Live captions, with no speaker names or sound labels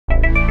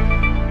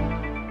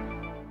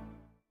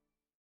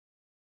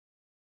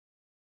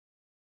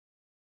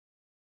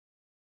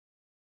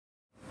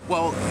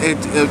Well, it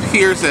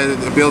appears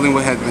that the building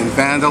has been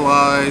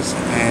vandalized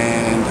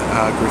and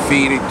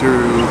graffitied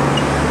through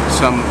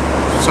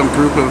some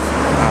group of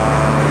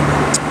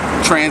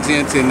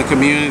transients in the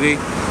community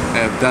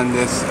have done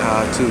this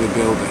to the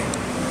building.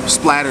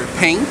 Splattered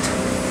paint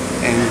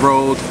and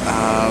wrote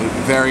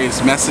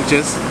various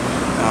messages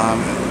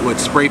with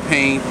spray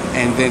paint,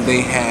 and then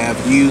they have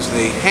used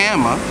a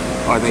hammer,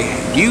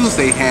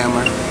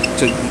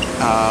 to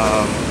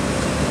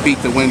beat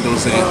the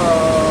windows in,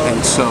 and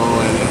it's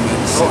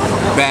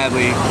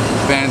badly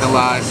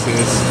vandalized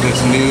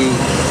this new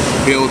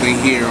building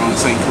here on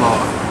St.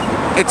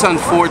 Claude. It's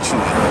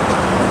unfortunate.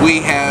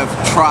 We have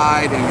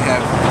tried and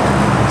have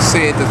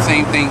said the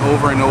same thing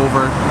over and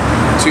over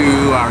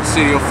to our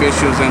city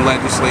officials and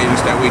legislators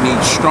that we need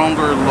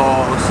stronger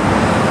laws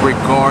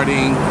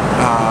regarding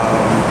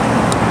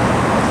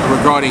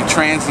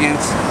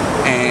transients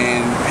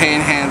and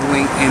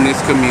panhandling in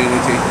this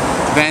community.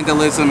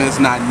 Vandalism is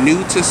not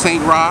new to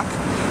St. Roch.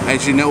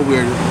 As you know,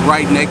 we're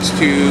right next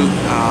to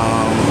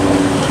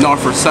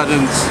Norfolk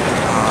Southern's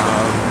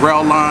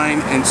rail line,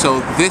 and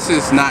so this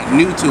is not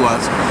new to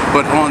us,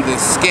 but on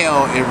this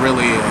scale it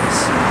really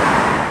is.